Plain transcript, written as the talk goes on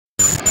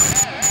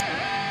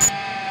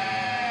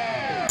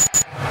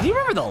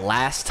remember the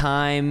last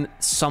time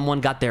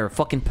someone got their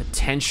fucking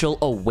potential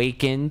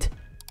awakened?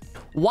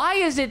 Why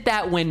is it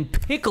that when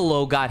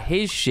Piccolo got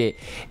his shit,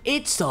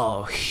 it's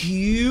a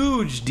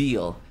huge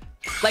deal?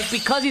 Like,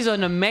 because he's a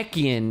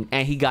Namekian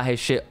and he got his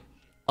shit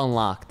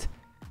unlocked.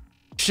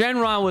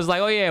 Shenron was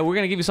like, oh yeah, we're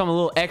gonna give you something a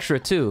little extra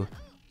too.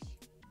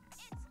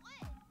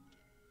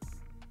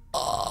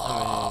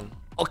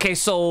 Okay,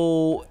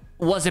 so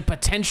was it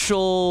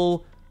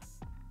potential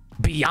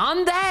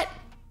beyond that?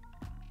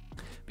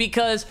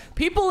 Because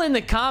people in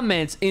the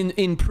comments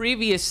in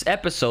previous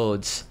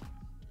episodes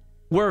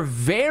were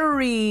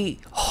very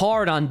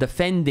hard on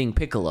defending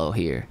Piccolo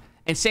here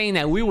and saying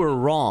that we were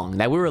wrong,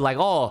 that we were like,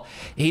 oh,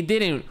 he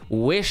didn't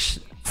wish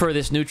for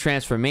this new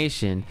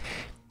transformation.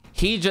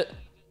 He just...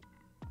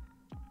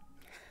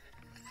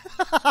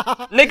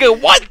 Nigga,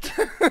 what?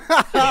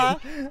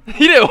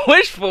 He didn't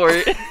wish for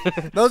it.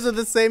 Those are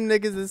the same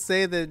niggas that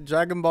say that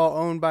Dragon Ball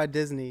owned by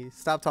Disney.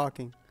 Stop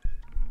talking.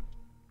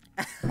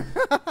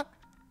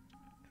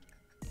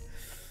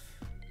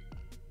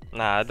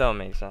 Nah, it don't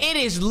make sense. It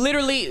is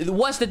literally...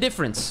 What's the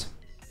difference?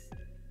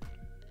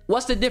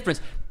 What's the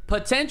difference?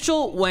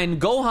 Potential when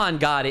Gohan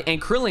got it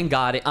and Krillin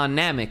got it on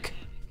Namek.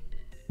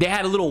 They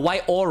had a little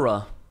white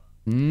aura.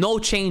 No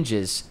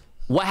changes.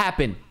 What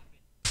happened?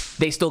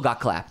 They still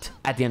got clapped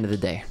at the end of the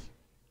day.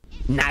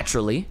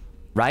 Naturally,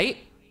 right?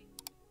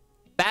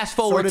 Fast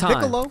forward So did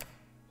time. Piccolo.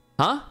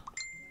 Huh?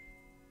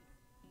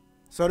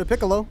 So did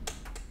Piccolo.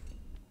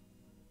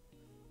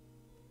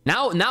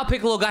 Now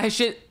Piccolo got his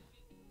shit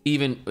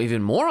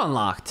even more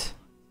unlocked.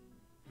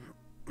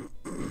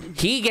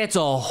 He gets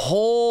a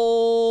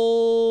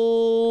whole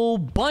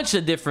bunch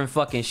of different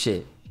fucking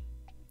shit.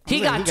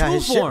 He got two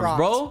forms,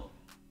 bro.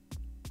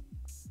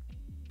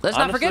 Let's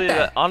not forget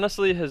that.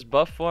 Honestly, his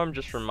buff form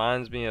just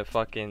reminds me of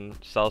fucking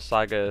Cell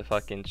Saga,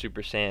 fucking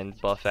Super Saiyan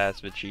buff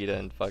ass Vegeta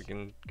and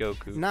fucking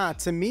Goku. Nah,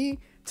 to me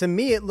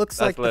it looks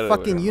like the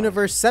fucking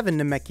Universe 7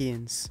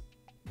 Namekians.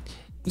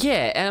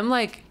 Yeah, and I'm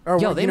like, or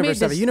yo, what, they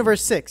Universe made this 7,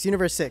 Universe 6,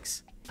 Universe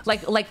 6.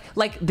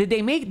 Like, did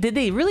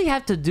they really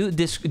have to do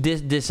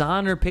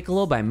dishonor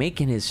Piccolo by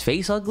making his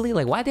face ugly?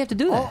 Like, why'd they have to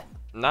do that?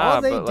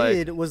 All they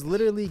did was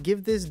literally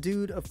give this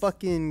dude a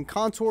fucking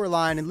contour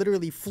line and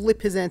literally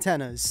flip his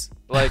antennas.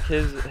 Like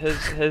his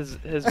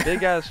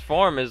big ass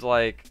form is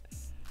like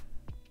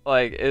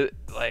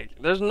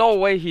there's no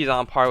way he's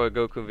on par with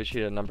Goku and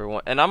Vegeta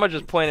 #1. And I'm gonna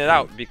just point it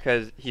out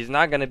because he's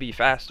not gonna be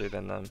faster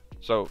than them.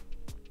 So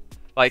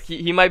like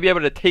he might be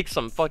able to take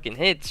some fucking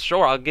hits,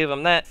 sure, I'll give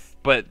him that,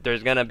 but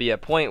there's gonna be a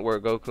point where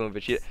Goku and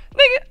Vegeta,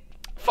 nigga,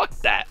 fuck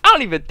that. I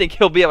don't even think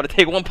he'll be able to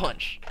take one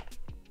punch.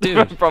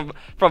 Dude, from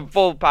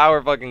full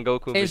power fucking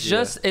Goku. It's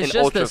Vegeta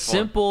just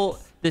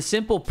the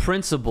simple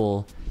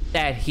principle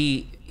that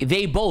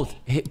they both,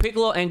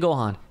 Piccolo and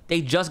Gohan,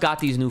 they just got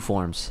these new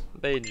forms.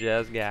 They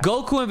just got.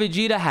 Goku and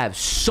Vegeta have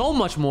so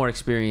much more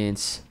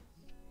experience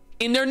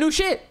in their new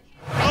shit.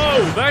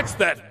 Oh, that's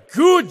that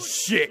good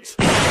shit.